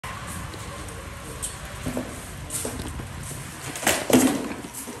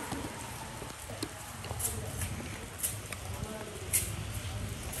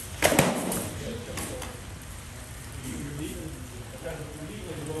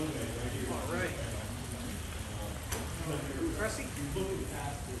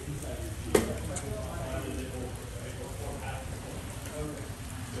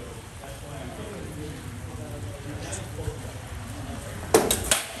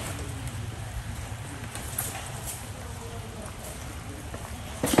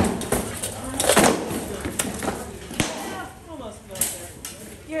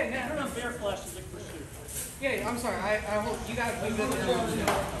Yeah, I'm sorry. I hope you guys moved it there.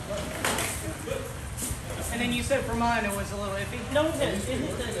 And then you said for mine it was a little iffy. No, it hit me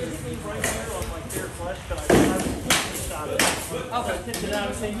right here on my fair flush, but I shot it. Okay. I tipped it out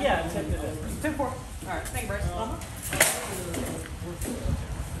and said, yeah, I tipped it in. 10-4. All right. Thank you, Bryce.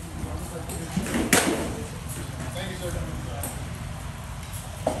 Thank you, sir.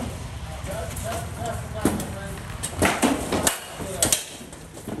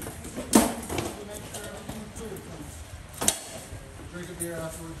 Drink a beer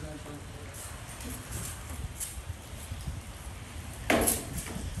afterwards, eventually.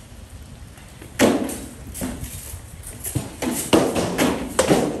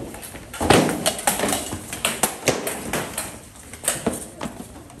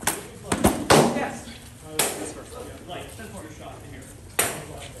 Yes.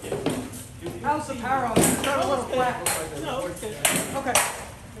 How's the power on there? Start a little flat. No, it's good. Okay.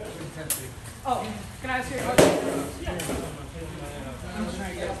 Oh, can I ask you a question? Yeah. I'm just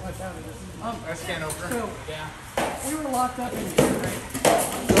trying to get out my time. I scan over. So, we were locked up in here, right?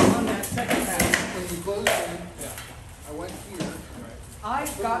 On that second pass. When you close in, I went here. I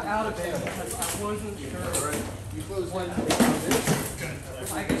got out of it because I wasn't sure. You close in.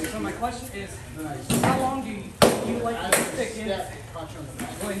 I guess, so my question is, how long do you like to stick in it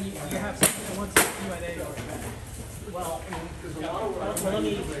when you have something that wants to do at A or back? Well, let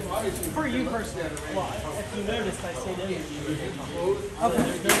me, For you personally. well, if you noticed, I stayed in with you. Okay.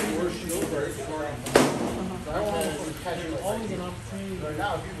 There's no reason to shield it. There's always an opportunity Right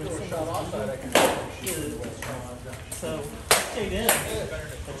now, if you throw a shot offside, I can shoot. So I stayed in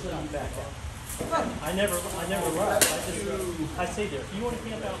until you back out. I never left. I stayed there. If you want to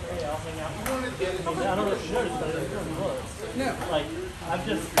camp out there, I'll hang out. I don't know if you noticed, but it really was. No. Like I've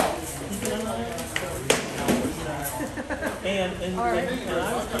just keeping an eye and I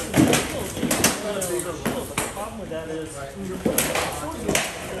was thinking the shield, but the problem with that is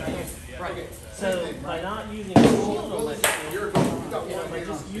Right. so by not using a shield on my skin, by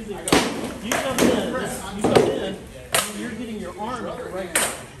just using you come in, and you're getting your arm right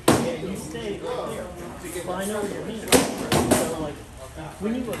there. And you stay right there. But I know where your hand is. So like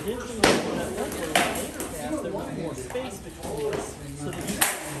when you eventually went to that level with the anchor cast, there was more space between us so that you could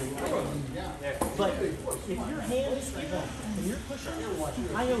but if your hand is here and you're pushing,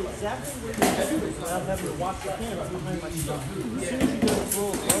 I know exactly where you're going without having to watch your hand behind my stuff. As soon as you go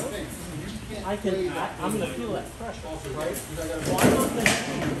full low, I'm going to feel that pressure, right? So I'm not going to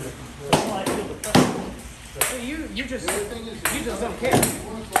until I feel the pressure. So you just don't care.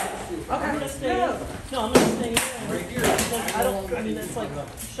 I'm gonna stay in. No, I'm gonna stay in right here. I mean, it's like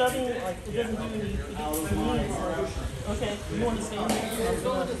shoving, like, it doesn't do any, to me, it's like, okay, you want to stay in there? I'm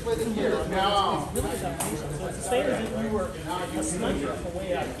gonna, it's really about patience. So it's the same as if you were a sniper from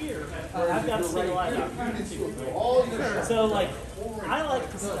way out here, I've got to stay alive out here too. So, like, I like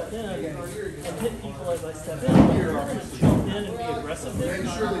to step in and hit people as I step in. But you're going to jump in and be aggressive there. I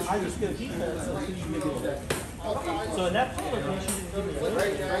just go defense until you give me a hit. So in that part of it, you didn't give me a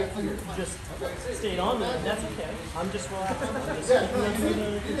hit. You just stayed on there, and that's okay. I'm just relaxed. I'm just keeping everything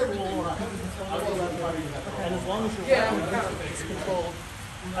under control, or keeping control of the left leg. And as long as your weapon is controlled,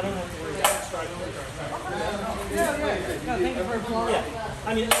 I don't have to worry about striking. No, thank you for applying. Yeah. I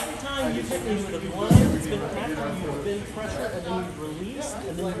mean, every time you hit me with a blow, it's been after you've been pressure, and then you've released,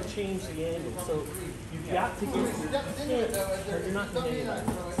 and then you've changed the angle. So you've got to get your hit, or you're not going to get it.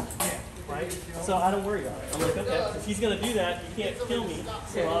 Right? So I don't worry about it. I'm like, okay, if he's going to do that, you can't kill me,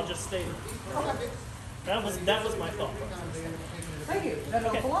 so I'll just stay there. That was my thought process. Thank you. That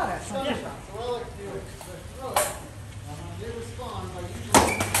helps a lot, actually. Yeah.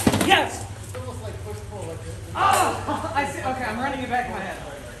 Yes! Oh! I see. Okay, I'm running it back in my head.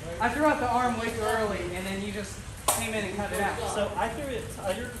 I threw out the arm way too early, and then you just came in and cut it out. So I threw it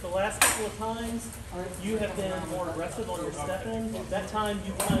tighter the last couple of times. You have been more aggressive on your step in. That time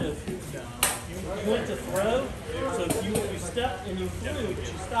you kind of you went to throw, so you stepped and you flew, but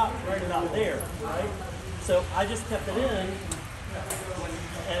you stopped right about there, right? So I just kept it in, and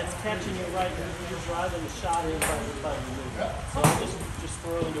it's catching it right, and you're driving the shot in by the move. So just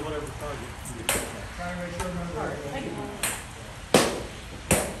throw into whatever target. Trying to make sure I'm All right, thank you.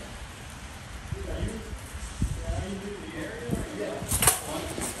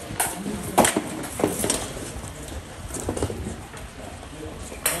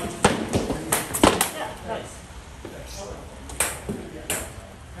 Yeah, nice.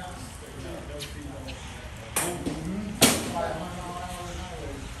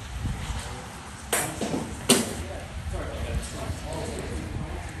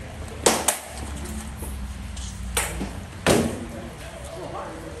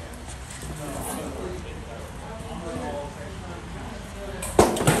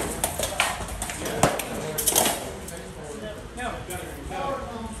 No.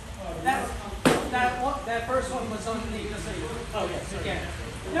 That first one was underneath, just so you know. Oh, yeah, sorry. Yeah.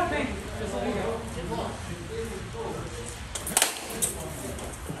 No, thank you. Just let me go.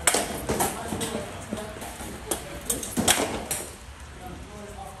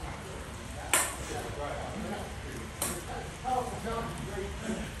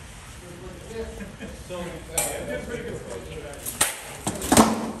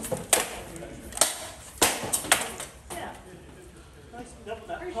 Yeah. Nice. Double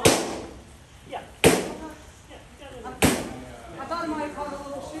that. Oh. Yeah. Yeah, you got it. I thought it might have caught a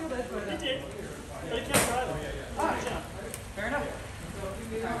little shielded, but It did. But it kept driving. all right. Good job. Fair enough.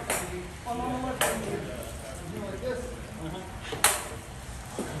 On the left hand here.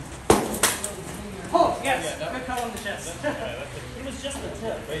 Oh, yes. Good call on the chest. It was just the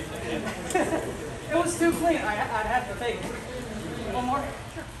tip. It was too clean. I'd have to take it. One more.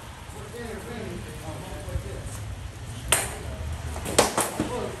 Sure.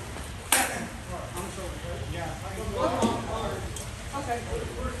 Okay.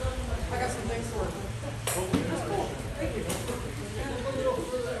 I got some things to work with. That's cool. Thank you.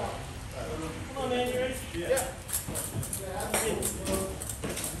 Come on, man. You ready? Yeah.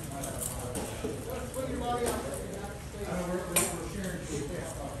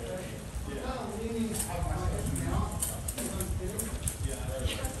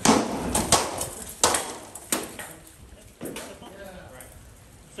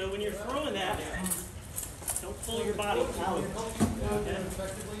 So when you're throwing that, don't pull your body out. Okay?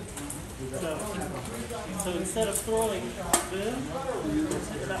 So instead of throwing boom,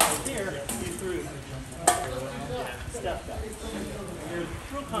 sit about right here, you threw step back. You're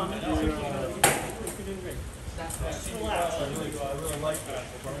real calm. You're doing great. Just relax. I really like that.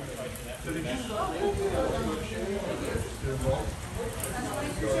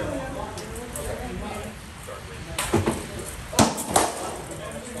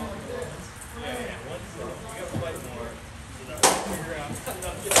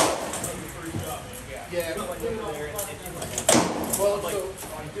 Yeah. Well,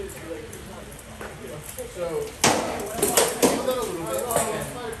 so we've done a little bit.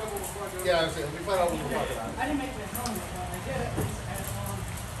 Yeah, I was saying, we find out what we're talking about. I didn't make the helmet, but I did it.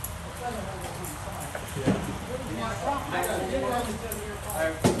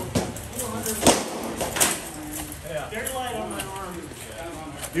 Very light on my arm.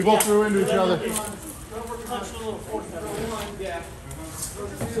 You both threw into each other. Touch a little force. Yeah. I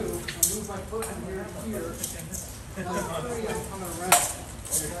move my foot from here to here. Now three, I'm coming around.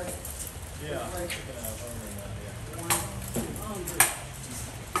 Okay? Yeah.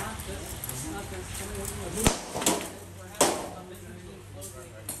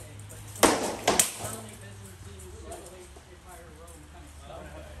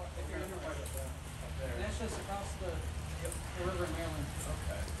 That's just across the river in Maryland.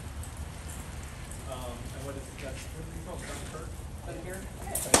 Okay. And what is it? That's what do you call Dunkirk? But here,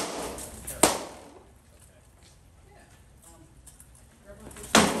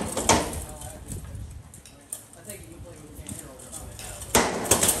 I think you can play with the camera all the time.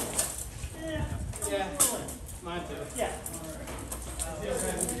 Yeah. Yeah. Mine too. Yeah.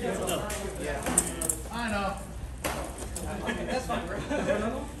 I know. That's fine, bro.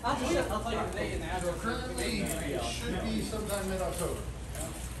 I'll tell you the date and the So address. currently, it should be sometime mid-October.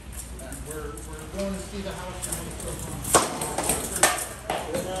 We're going to see the house and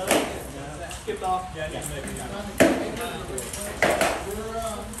Skipped off. Yeah, yeah, maybe.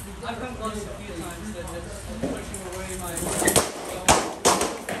 I've come close a few times that it's pushing away my.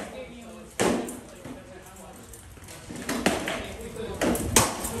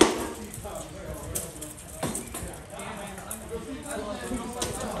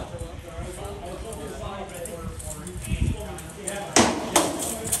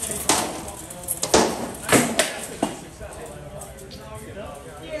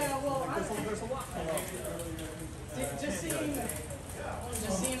 Yeah, well, just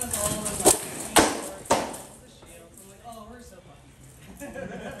seeing us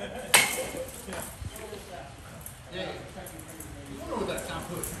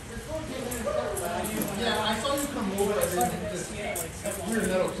Here,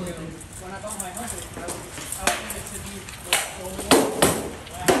 that'll clean them. When I bought my Humvee, I needed to do like full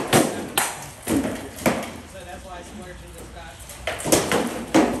so that's why I splurged and just got.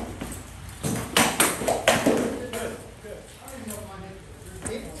 I don't even know if mine is.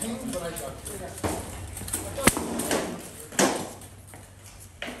 There's 18, but I got two.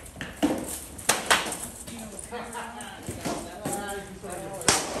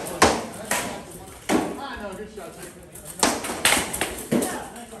 I know, good shot.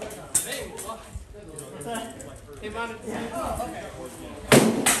 They mounted the same. Oh, okay.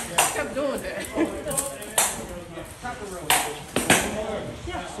 I kept doing that. Proper road.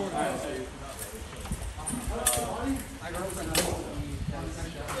 Yeah. I grew up in a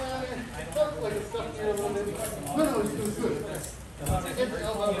It felt like it stuck here a little bit. No, it was good. Get the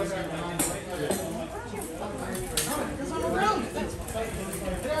elbow right back behind. because I'm around it. That's why.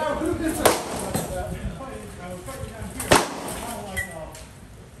 Yeah, who did that?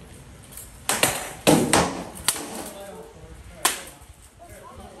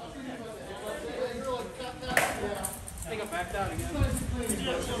 I think I backed out again.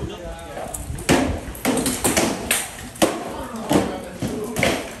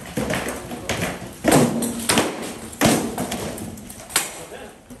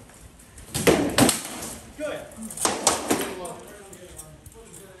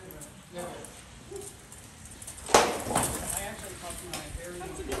 I actually talked to my very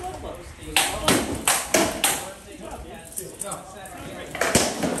close team.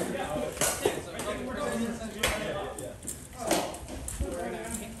 We're gonna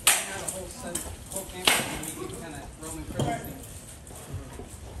hang out a whole campus and we can kind of Roman Christmas thing.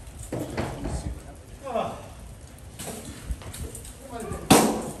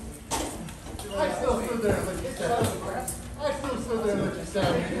 I still stood there and let you stab me. I still stood there and let you stab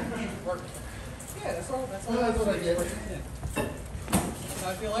me. Yeah, that's all. That's all. Well, that's what I get. So I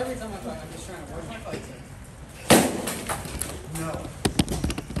feel every time I fight, I'm just trying to work my fights in. No.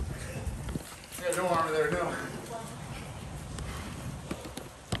 Yeah, no armor there, no.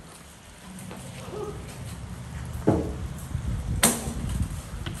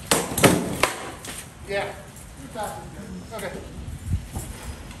 Yeah. Okay.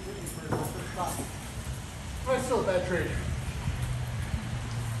 That's still a bad trade.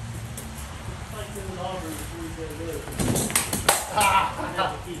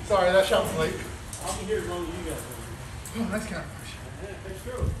 Sorry, that shot was late. I'll be here as long as you guys are. Oh, nice counter push. Yeah, it's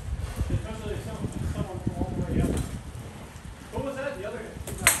true. Especially if someone from all the way up. What was that? The other guy?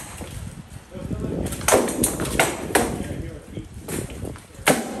 There was another guy. Yeah, here with Pete.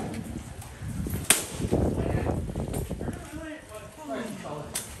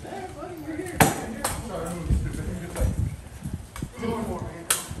 Sorry, I'm moving stupid. Good fight. Give me one more, man.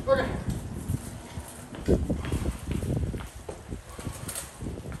 Okay.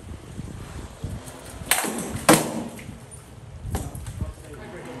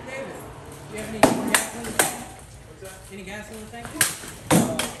 David, do you have any more gas in the tank? What's that? Any gas in the tank? To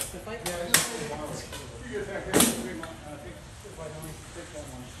fight? Yeah, just a while. You get back there. I think if I don't take that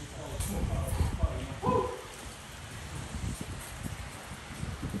one.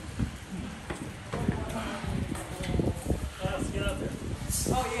 Let's get up there.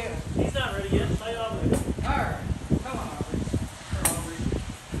 Oh yeah. He's not ready yet. Fight over there. All right. Come on, Aubrey. Come on, Aubrey.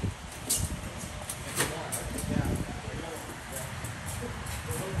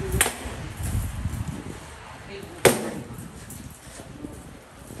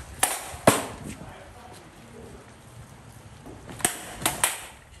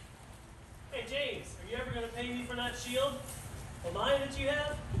 Hey, James, are you ever going to pay me for that shield? The line that you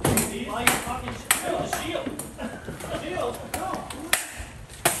have? Why are you talking the shield? Shield? No.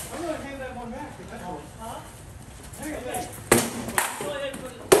 I'm going to hand that one back. That's all. Huh? Hang on. Okay. Go ahead and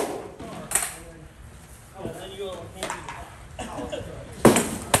put it in the car. Yeah, then you will hand me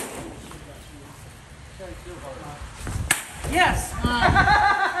Yes.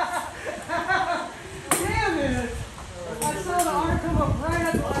 Damn it! I saw the arm come up right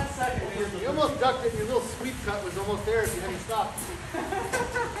at the last second. You almost ducked it. Your little sweep cut was almost there if you hadn't stopped.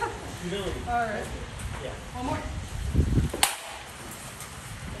 humility. All right. Yeah. One more.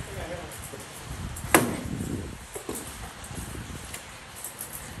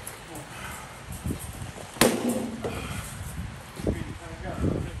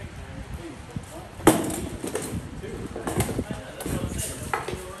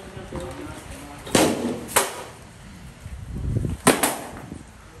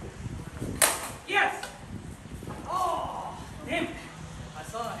 Yes! Oh, damn it. I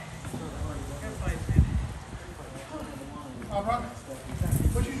saw it. Good fight, man.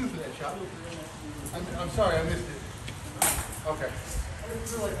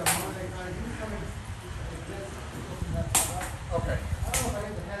 it's really like a Monday kind of, you come in like this, looking at that. Okay. I don't know if I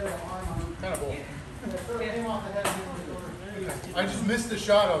get the head or the arm on. Kind of both. Yeah, it sort of came off the head and hit the door. I just missed the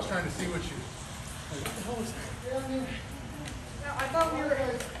shot. I was trying to see what you. Yeah, I mean, Now, I thought we were.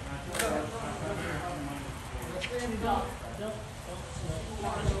 standing up.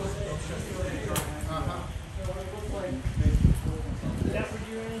 Uh-huh. Is that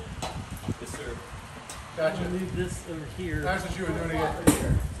for you, Ernie? Yes, sir. Gotcha. Move this over here That's what you were doing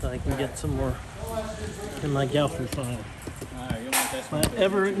again. so I can get some more in my Galford file. Alright, you want this My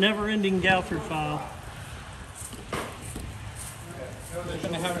never-ending Galford file. We're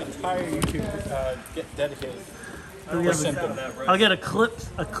gonna have an entire YouTube get dedicated. I'll get a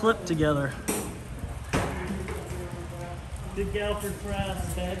clip together. Good Galford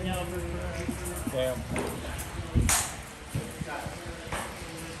press, bad Galford press. Damn.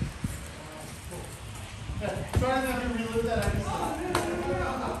 Sorry not to relive that. I just.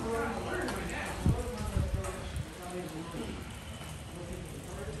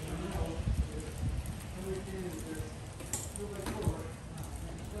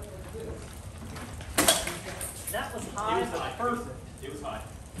 That was high, but perfect. It was high.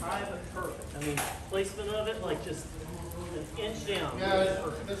 High, but perfect. I mean, placement of it, like just an inch down. Yeah, that's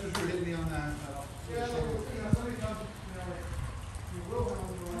what you were hitting me on that. Yeah, look, you know, somebody comes, you will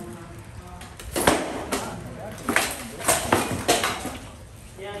have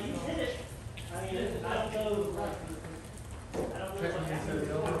Yeah, you hit it. I mean, I don't know. I don't know what happened.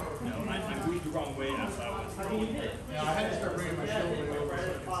 No, I moved the wrong way as I was. How do you hit it? Yeah, I had to start bringing my Yeah, shoulder hit it over. right So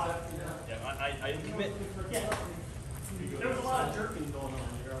at the bottom. Yeah, I didn't commit. Yeah. There was a lot of jerking going on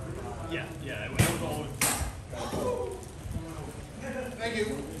here. Yeah, it was all. Thank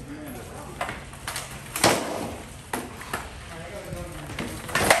you.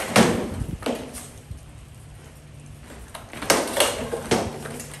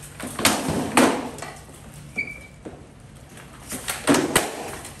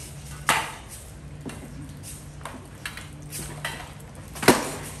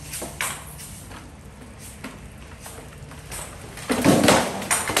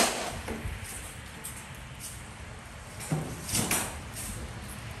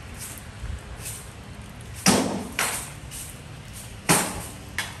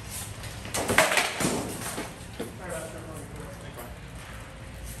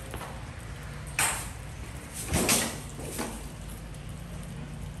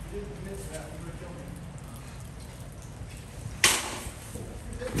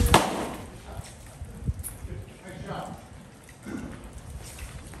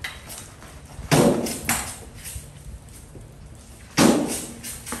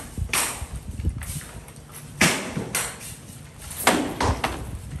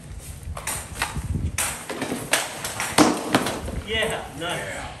 Yeah,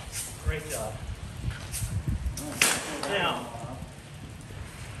 nice. Great job. Now,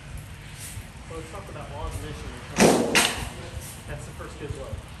 let's talk about laws of mission. That's the first good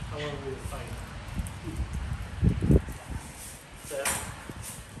look. How long we were fighting. Set.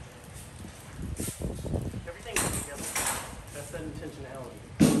 Everything goes together. That's that intentionality.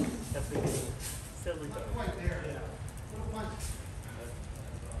 That's the getting steadily better. Yeah.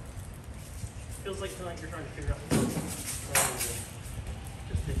 Feels like tonight you're trying to figure out the rather than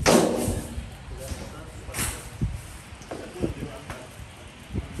just take it.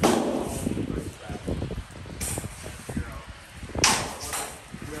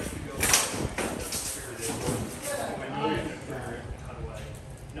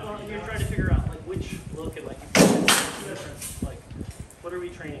 No, you're trying to figure out like which look and like difference, like what are we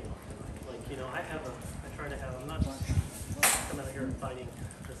training on? Like, you know, I try to have, I'm not just coming out here and fighting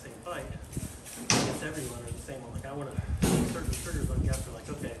the same fight. Against everyone are the same one. Like I want to certain triggers on you after like,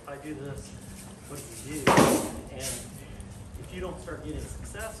 okay, if I do this, what do you do? And if you don't start getting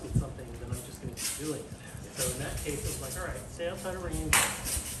success with something, then I'm just going to keep doing it. So in that case, it was like, all right, stay outside of range,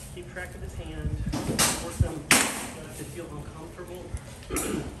 keep track of his hand, force him to feel uncomfortable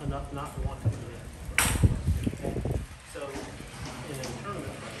enough not to want to do it. So in a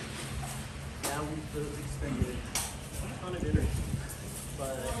tournament fight, now we've both expended a ton of energy.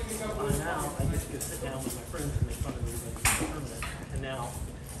 But by now, I get to go sit down with my friends and make fun of everybody in the tournament. And now,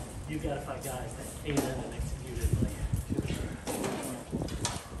 you've got to fight guys that came in and executed like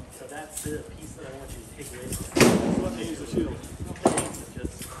so that's the piece that I want you to take away from that. So what use the shield? Is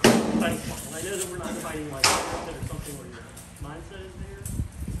just fighting. And I know that we're not fighting like that or something where your mindset is there.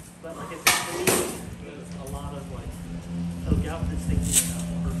 But like I said, to me, it's a lot of like, oh, Galford's thinking about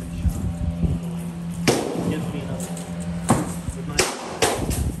the perfect shot. Gives me another. With my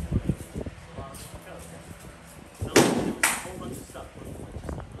so there was a whole bunch of stuff.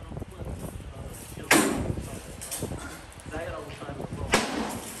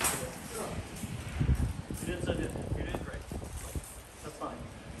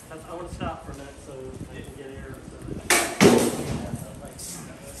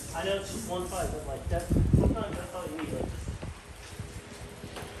 I know it's just one fight, but like that, sometimes that's all you need. Like, just,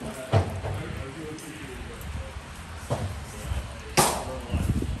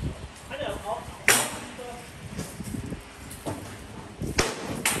 I know.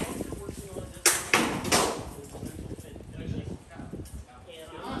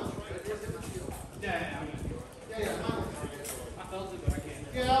 I'll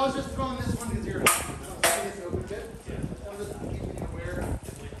Yeah, I was just throwing this one to zero. I was it's open bit. I was just keeping you aware.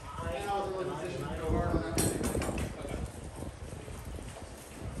 And I was in a position to go hard on that.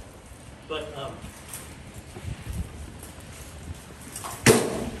 But